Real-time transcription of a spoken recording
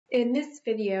In this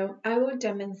video, I will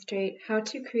demonstrate how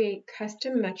to create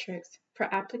custom metrics for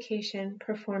Application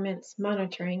Performance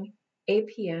Monitoring,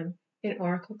 APM, in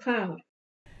Oracle Cloud.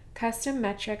 Custom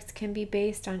metrics can be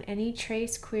based on any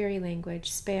trace query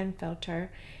language span filter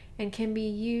and can be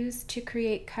used to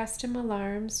create custom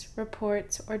alarms,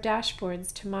 reports, or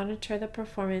dashboards to monitor the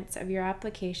performance of your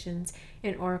applications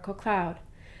in Oracle Cloud.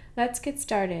 Let's get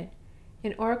started.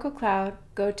 In Oracle Cloud,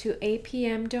 go to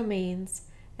APM Domains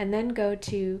and then go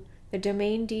to the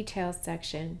Domain Details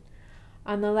section.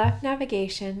 On the left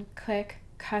navigation, click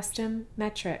Custom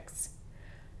Metrics.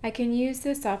 I can use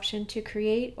this option to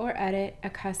create or edit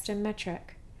a custom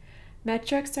metric.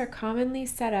 Metrics are commonly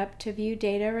set up to view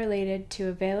data related to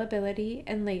availability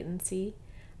and latency,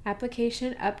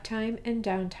 application uptime and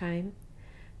downtime,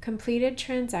 completed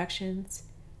transactions,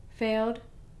 failed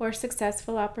or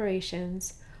successful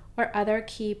operations, or other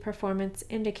key performance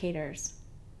indicators.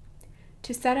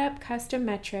 To set up custom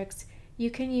metrics, you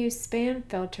can use span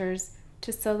filters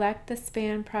to select the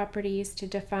span properties to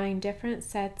define different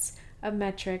sets of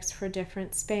metrics for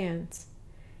different spans.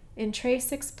 In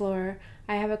Trace Explorer,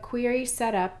 I have a query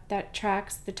set up that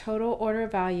tracks the total order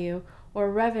value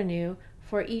or revenue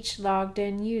for each logged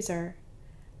in user.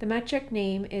 The metric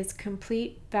name is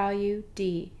Complete Value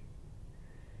D.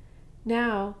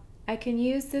 Now, I can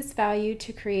use this value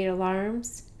to create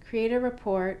alarms, create a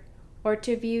report, or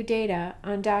to view data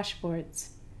on dashboards.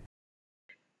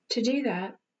 To do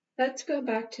that, let's go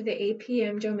back to the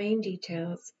APM domain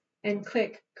details and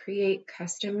click Create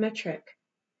Custom Metric.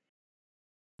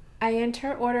 I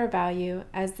enter order value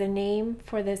as the name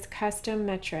for this custom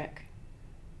metric.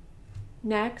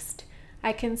 Next,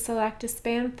 I can select a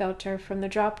span filter from the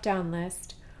drop-down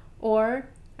list, or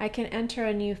I can enter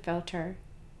a new filter.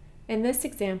 In this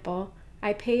example,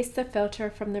 I paste the filter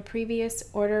from the previous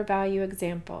order value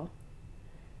example.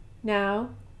 Now,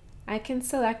 I can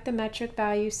select the metric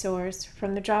value source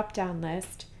from the drop-down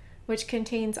list, which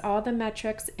contains all the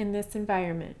metrics in this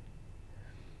environment.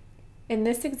 In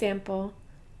this example,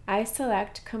 I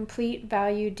select Complete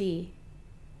Value D.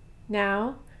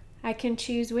 Now, I can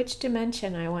choose which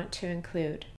dimension I want to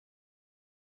include.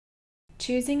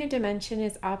 Choosing a dimension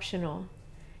is optional.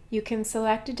 You can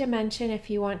select a dimension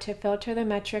if you want to filter the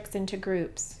metrics into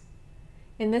groups.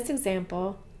 In this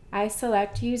example, I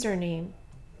select Username.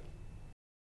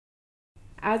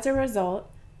 As a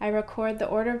result, I record the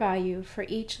order value for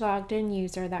each logged in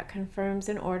user that confirms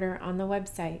an order on the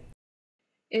website.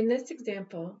 In this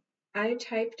example, I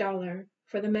type $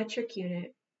 for the metric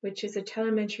unit, which is a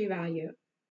telemetry value.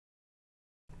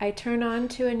 I turn on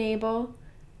to enable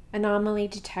anomaly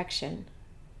detection.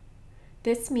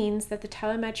 This means that the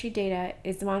telemetry data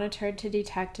is monitored to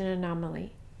detect an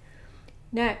anomaly.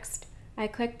 Next, I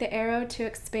click the arrow to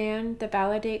expand the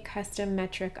Validate Custom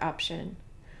Metric option.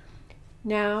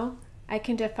 Now, I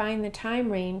can define the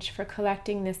time range for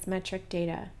collecting this metric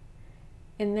data.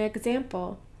 In the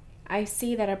example, I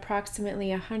see that approximately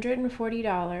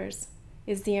 $140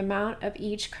 is the amount of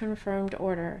each confirmed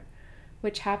order,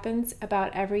 which happens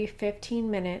about every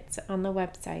 15 minutes on the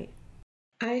website.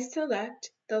 I select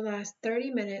the last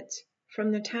 30 minutes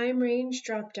from the time range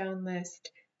drop-down list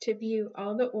to view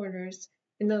all the orders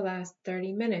in the last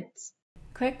 30 minutes.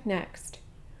 Click Next.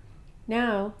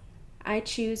 Now, I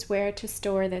choose where to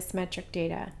store this metric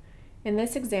data. In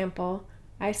this example,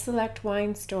 I select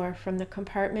Wine Store from the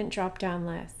compartment drop-down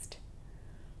list.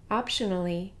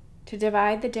 Optionally, to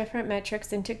divide the different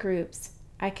metrics into groups,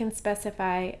 I can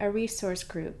specify a resource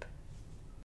group.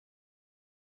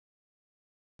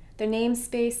 The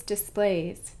namespace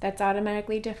displays that's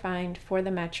automatically defined for the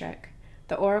metric,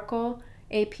 the Oracle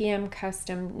APM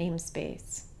Custom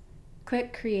namespace.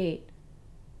 Click Create.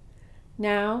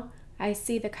 Now, I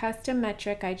see the custom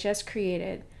metric I just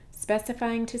created,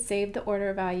 specifying to save the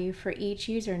order value for each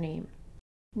username.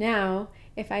 Now,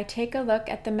 if I take a look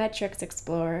at the Metrics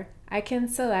Explorer, I can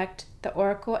select the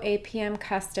Oracle APM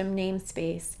Custom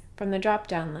namespace from the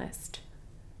drop-down list.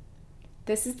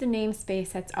 This is the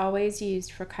namespace that's always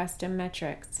used for custom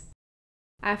metrics.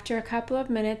 After a couple of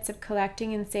minutes of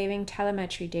collecting and saving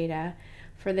telemetry data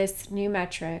for this new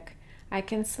metric, I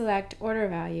can select order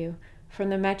value from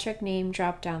the metric name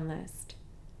drop-down list.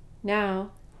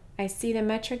 Now, I see the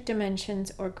metric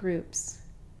dimensions or groups.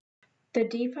 The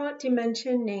default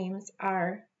dimension names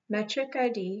are Metric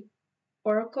ID,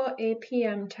 Oracle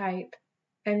APM Type,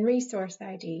 and Resource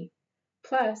ID.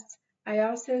 Plus, I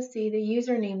also see the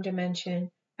username dimension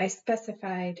I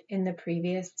specified in the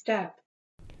previous step.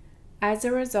 As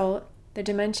a result, the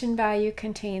dimension value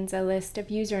contains a list of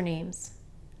usernames.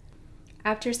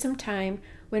 After some time,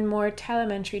 when more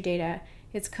telemetry data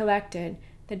is collected,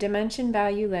 The dimension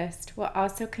value list will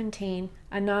also contain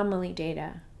anomaly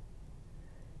data.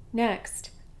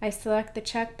 Next, I select the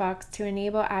checkbox to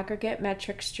enable aggregate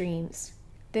metric streams.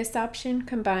 This option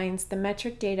combines the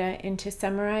metric data into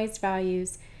summarized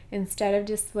values instead of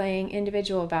displaying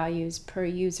individual values per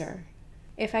user.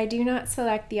 If I do not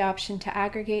select the option to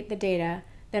aggregate the data,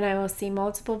 then I will see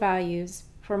multiple values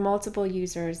for multiple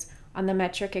users on the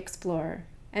Metric Explorer,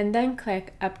 and then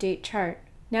click Update Chart.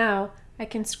 Now, I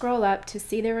can scroll up to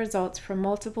see the results for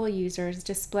multiple users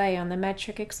display on the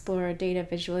Metric Explorer data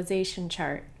visualization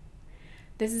chart.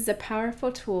 This is a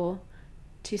powerful tool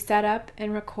to set up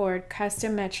and record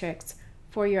custom metrics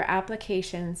for your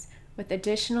applications with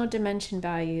additional dimension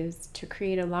values to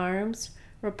create alarms,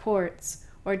 reports,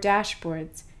 or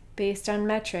dashboards based on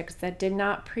metrics that did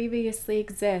not previously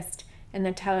exist in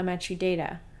the telemetry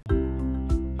data.